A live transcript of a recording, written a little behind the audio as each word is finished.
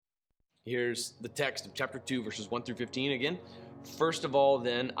Here's the text of chapter 2, verses 1 through 15 again. First of all,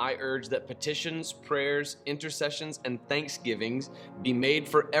 then, I urge that petitions, prayers, intercessions, and thanksgivings be made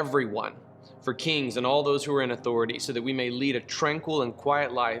for everyone, for kings and all those who are in authority, so that we may lead a tranquil and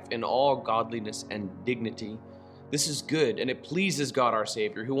quiet life in all godliness and dignity. This is good, and it pleases God our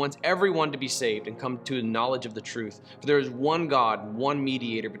Savior, who wants everyone to be saved and come to a knowledge of the truth. For there is one God, one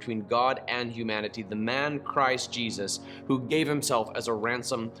mediator between God and humanity, the man Christ Jesus, who gave himself as a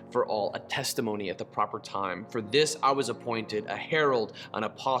ransom for all, a testimony at the proper time. For this I was appointed, a herald, an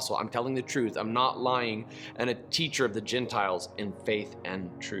apostle. I'm telling the truth, I'm not lying, and a teacher of the Gentiles in faith and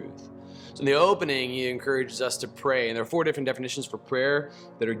truth. So in the opening, he encourages us to pray. And there are 4 different definitions for prayer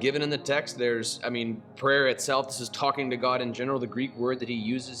that are given in the text. Prayer itself, this is talking to God in general. The Greek word that he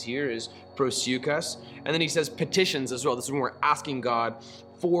uses here is proseuchos. And then he says petitions as well. This is when we're asking God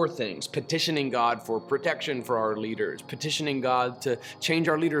for things, petitioning God for protection for our leaders, petitioning God to change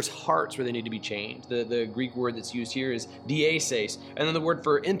our leaders' hearts where they need to be changed. The Greek word that's used here is dieses. And then the word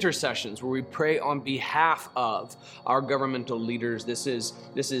for intercessions, where we pray on behalf of our governmental leaders. This is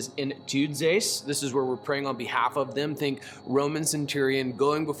intoudzes. This is where we're praying on behalf of them. Think Roman centurion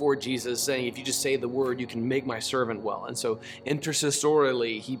going before Jesus saying, if you just say the word, you can make my servant well. And so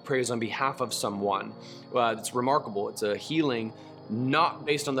intercessorily, he prays on behalf of someone. It's remarkable. It's a healing not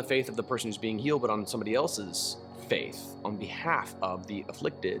based on the faith of the person who's being healed, but on somebody else's faith on behalf of the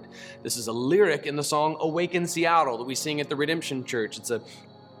afflicted. This is a lyric in the song Awaken Seattle that we sing at the Redemption Church. It's a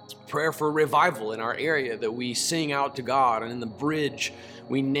prayer for revival in our area that we sing out to God. And in the bridge,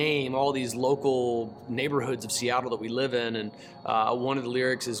 we name all these local neighborhoods of Seattle that we live in. And one of the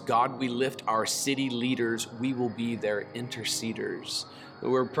lyrics is, God, we lift our city leaders. We will be their interceders.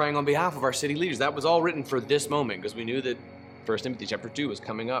 We're praying on behalf of our city leaders. That was all written for this moment because we knew that 1 Timothy chapter 2 was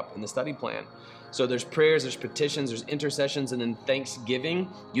coming up in the study plan. So there's prayers, there's petitions, there's intercessions, and then thanksgiving,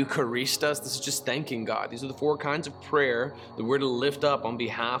 Eucharistos. This is just thanking God. These are the 4 kinds of prayer that we're to lift up on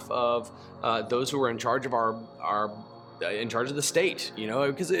behalf of those who are in charge of in charge of the state,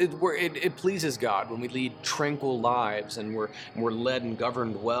 because it pleases God when we lead tranquil lives and we're led and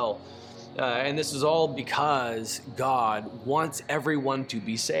governed well. And this is all because God wants everyone to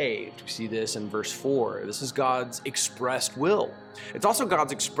be saved. We see this in verse 4. This is God's expressed will. It's also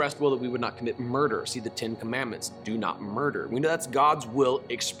God's expressed will that we would not commit murder. See the 10 Commandments, do not murder. We know that's God's will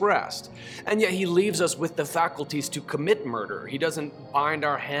expressed. And yet he leaves us with the faculties to commit murder. He doesn't bind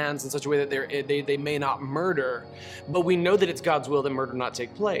our hands in such a way that they may not murder. But we know that it's God's will that murder not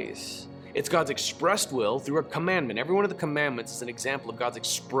take place. It's God's expressed will through a commandment. Every one of the commandments is an example of God's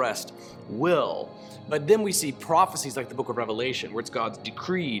expressed will. But then we see prophecies like the book of Revelation, where it's God's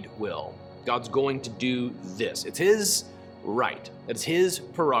decreed will. God's going to do this. It's his right. It's his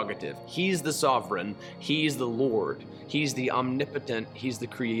prerogative. He's the sovereign. He's the Lord. He's the omnipotent. He's the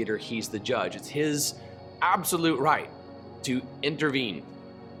creator. He's the judge. It's his absolute right to intervene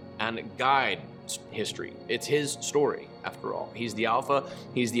and guide history. It's his story, after all. He's the Alpha,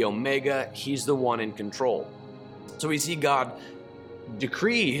 he's the Omega, he's the one in control. So we see God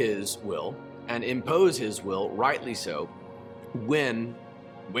decree his will and impose his will, rightly so, when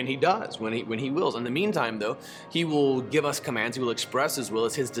he does, when he wills. In the meantime, though, he will give us commands, he will express his will.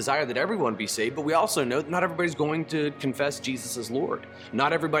 It's his desire that everyone be saved, but we also know that not everybody's going to confess Jesus as Lord.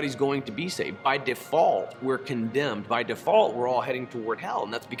 Not everybody's going to be saved. By default, we're condemned. By default, we're all heading toward hell,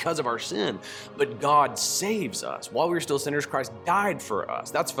 and that's because of our sin. But God saves us. While we were still sinners, Christ died for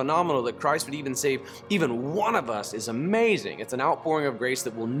us. That's phenomenal that Christ would even save even one of us is amazing. It's an outpouring of grace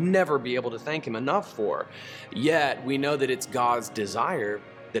that we'll never be able to thank him enough for. Yet, we know that it's God's desire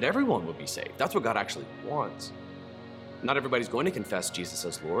that everyone will be saved. That's what God actually wants. Not everybody's going to confess Jesus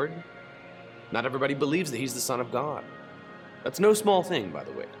as Lord. Not everybody believes that he's the Son of God. That's no small thing, by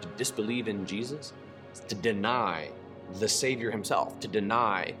the way. To disbelieve in Jesus, to deny the Savior himself, to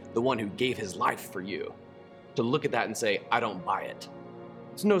deny the one who gave his life for you, to look at that and say, I don't buy it.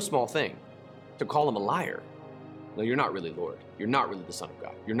 It's no small thing. To call him a liar. No, you're not really Lord. You're not really the Son of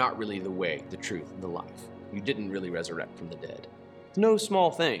God. You're not really the way, the truth, and the life. You didn't really resurrect from the dead. It's no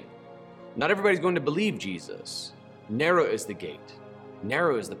small thing. Not everybody's going to believe Jesus. Narrow is the gate.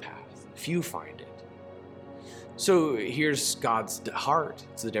 Narrow is the path. Few find it. So here's God's heart,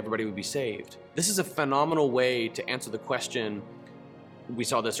 so that everybody would be saved. This is a phenomenal way to answer the question. We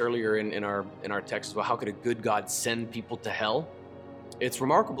saw this earlier in our text as well. How could a good God send people to hell? It's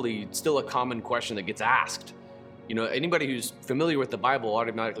remarkably still a common question that gets asked. You know, anybody who's familiar with the Bible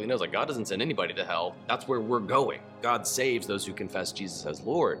automatically knows, like, God doesn't send anybody to hell. That's where we're going. God saves those who confess Jesus as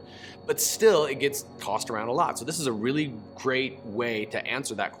Lord. But still, it gets tossed around a lot. So this is a really great way to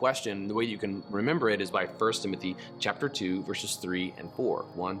answer that question. The way you can remember it is by 1 Timothy chapter 2, verses 3 and 4.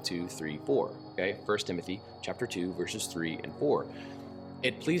 1, 2, 3, 4. Okay, 1 Timothy chapter 2, verses 3 and 4.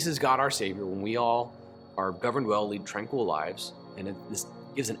 It pleases God our Savior when we all are governed well, lead tranquil lives. And this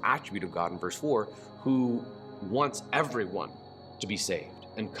gives an attribute of God in verse 4, who wants everyone to be saved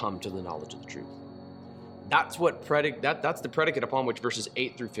and come to the knowledge of the truth. That's what that's the predicate upon which verses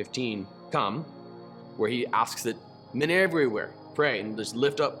 8 through 15 come, where he asks that men everywhere pray and just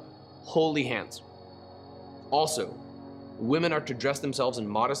lift up holy hands. Also, women are to dress themselves in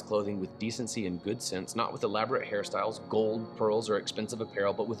modest clothing with decency and good sense, not with elaborate hairstyles, gold, pearls, or expensive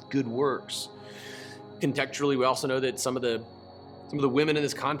apparel, but with good works. Contextually, we also know that some of the women in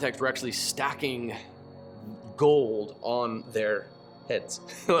this context were actually stacking gold on their heads.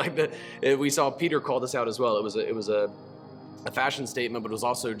 We saw Peter call this out as well. It was a fashion statement, but it was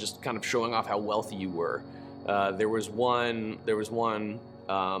also just kind of showing off how wealthy you were. There was one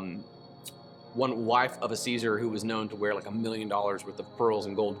wife of a Caesar who was known to wear like $1 million worth of pearls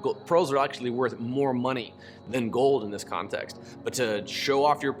and gold. Pearls are actually worth more money than gold in this context. But to show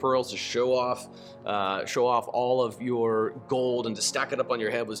off your pearls, to show off all of your gold, and to stack it up on your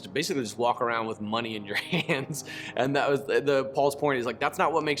head was to basically just walk around with money in your hands. And that was Paul's point is like, that's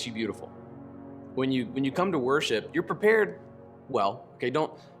not what makes you beautiful. When you come to worship, you're prepared well. Okay,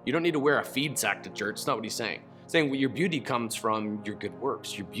 you don't need to wear a feed sack to church. It's not what he's saying. Saying your beauty comes from your good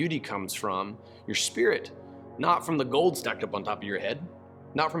works. Your beauty comes from your spirit, not from the gold stacked up on top of your head,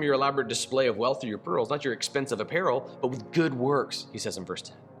 not from your elaborate display of wealth or your pearls, not your expensive apparel, but with good works, he says in verse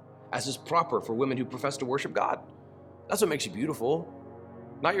 10, as is proper for women who profess to worship God. That's what makes you beautiful,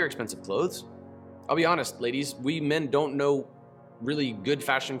 not your expensive clothes. I'll be honest, ladies, we men don't know really good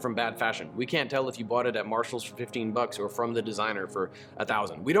fashion from bad fashion. We can't tell if you bought it at Marshall's for $15 or from the designer for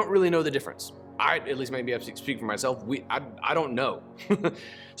 $1,000. We don't really know the difference. At least maybe I speak for myself. I don't know.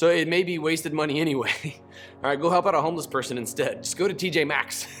 So it may be wasted money anyway. All right, go help out a homeless person instead. Just go to TJ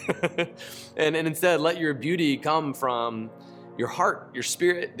Maxx. and instead let your beauty come from your heart, your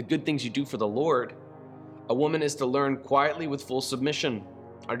spirit, the good things you do for the Lord. A woman is to learn quietly with full submission.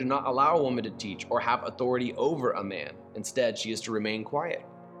 I do not allow a woman to teach or have authority over a man. Instead, she is to remain quiet.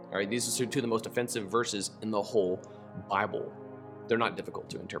 All right, these are two of the most offensive verses in the whole Bible. They're not difficult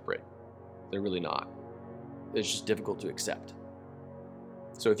to interpret. They're really not. It's just difficult to accept.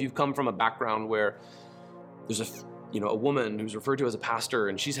 So if you've come from a background where there's a woman who's referred to as a pastor,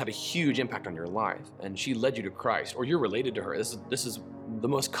 and she's had a huge impact on your life, and she led you to Christ, or you're related to her, this is the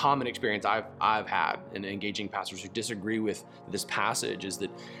most common experience I've had in engaging pastors who disagree with this passage, is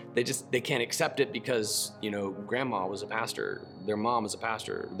that they can't accept it because grandma was a pastor, their mom was a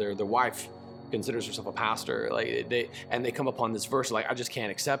pastor, their wife considers herself a pastor, they come upon this verse like, I just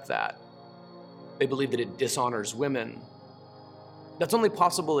can't accept that. They believe that it dishonors women. That's only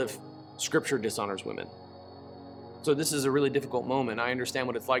possible if Scripture dishonors women. So this is a really difficult moment. I understand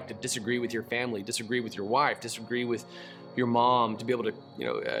what it's like to disagree with your family, disagree with your wife, disagree with your mom, to be able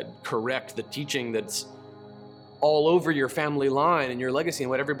to correct the teaching that's all over your family line and your legacy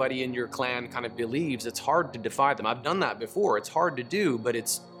and what everybody in your clan kind of believes. It's hard to defy them. I've done that before. It's hard to do, but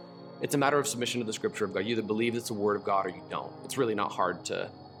it's a matter of submission to the Scripture of God. You either believe it's the Word of God or you don't. It's really not hard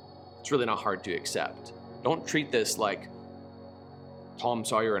to accept. Don't treat this like Tom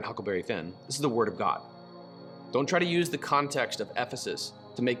Sawyer and Huckleberry Finn. This is the Word of God. Don't try to use the context of Ephesus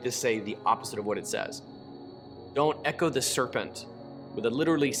to make this say the opposite of what it says. Don't echo the serpent with a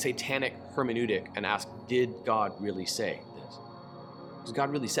literally satanic hermeneutic and ask, did God really say this? Because God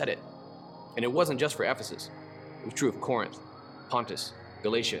really said it. And it wasn't just for Ephesus. It was true of Corinth, Pontus,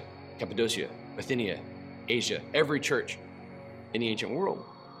 Galatia, Cappadocia, Bithynia, Asia, every church in the ancient world.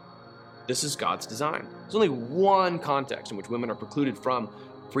 This is God's design. There's only one context in which women are precluded from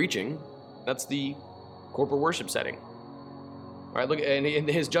preaching. That's the corporate worship setting. All right, look, and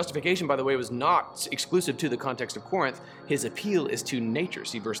his justification, by the way, was not exclusive to the context of Corinth. His appeal is to nature.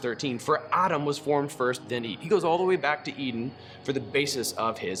 See verse 13. For Adam was formed first, then Eve. He goes all the way back to Eden for the basis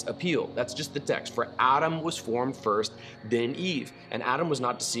of his appeal. That's just the text. For Adam was formed first, then Eve. And Adam was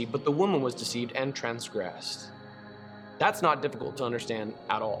not deceived, but the woman was deceived and transgressed. That's not difficult to understand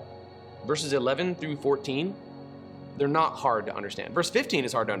at all. Verses 11 through 14, they're not hard to understand. Verse 15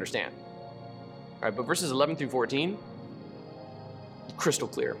 is hard to understand. All right, but verses 11 through 14, crystal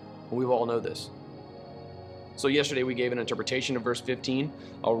clear. We all know this. So yesterday we gave an interpretation of verse 15.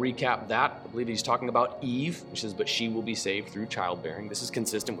 I'll recap that. I believe he's talking about Eve, which says, but she will be saved through childbearing. This is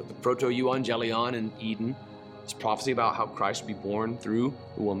consistent with the proto-euangelion in Eden. This prophecy about how Christ would be born through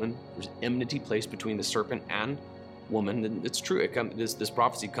the woman. There's enmity placed between the serpent and woman. And it's true. This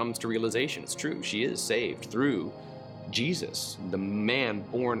prophecy comes to realization. It's true. She is saved through Jesus, the man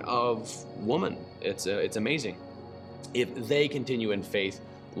born of woman. It's amazing. If they continue in faith,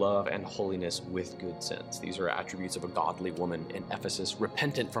 love, and holiness with good sense. These are attributes of a godly woman in Ephesus,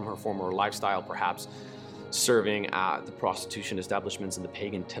 repentant from her former lifestyle, perhaps serving at the prostitution establishments and the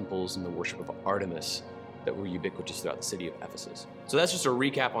pagan temples and the worship of Artemis that were ubiquitous throughout the city of Ephesus. So that's just a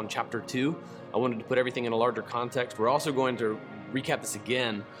recap on chapter 2. I wanted to put everything in a larger context. We're also going to recap this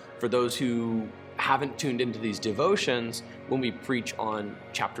again for those who haven't tuned into these devotions when we preach on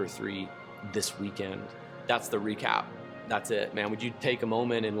chapter 3 this weekend. That's the recap. That's it, man. Would you take a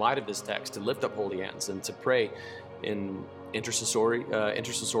moment in light of this text to lift up holy hands and to pray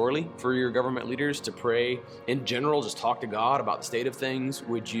intercessorily for your government leaders, to pray in general, just talk to God about the state of things?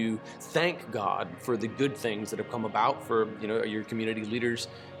 Would you thank God for the good things that have come about for your community leaders,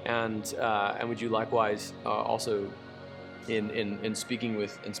 and would you likewise also in speaking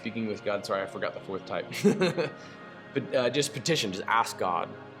with God? Sorry, I forgot the fourth type. But just petition, just ask God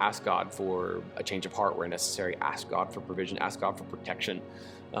for a change of heart where necessary. Ask God for provision. Ask God for protection,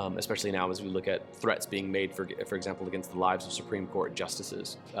 especially now as we look at threats being made, for example, against the lives of Supreme Court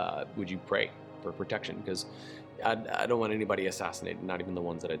justices. Would you pray for protection? Because I don't want anybody assassinated, not even the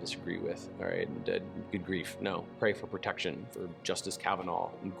ones that I disagree with. All right, good grief. No, pray for protection for Justice Kavanaugh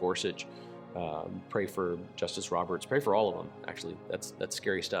and Gorsuch. Pray for Justice Roberts. Pray for all of them. Actually, that's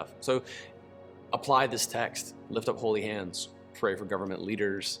scary stuff. So apply this text. Lift up holy hands. Pray for government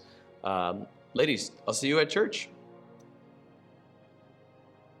leaders. Ladies, I'll see you at church.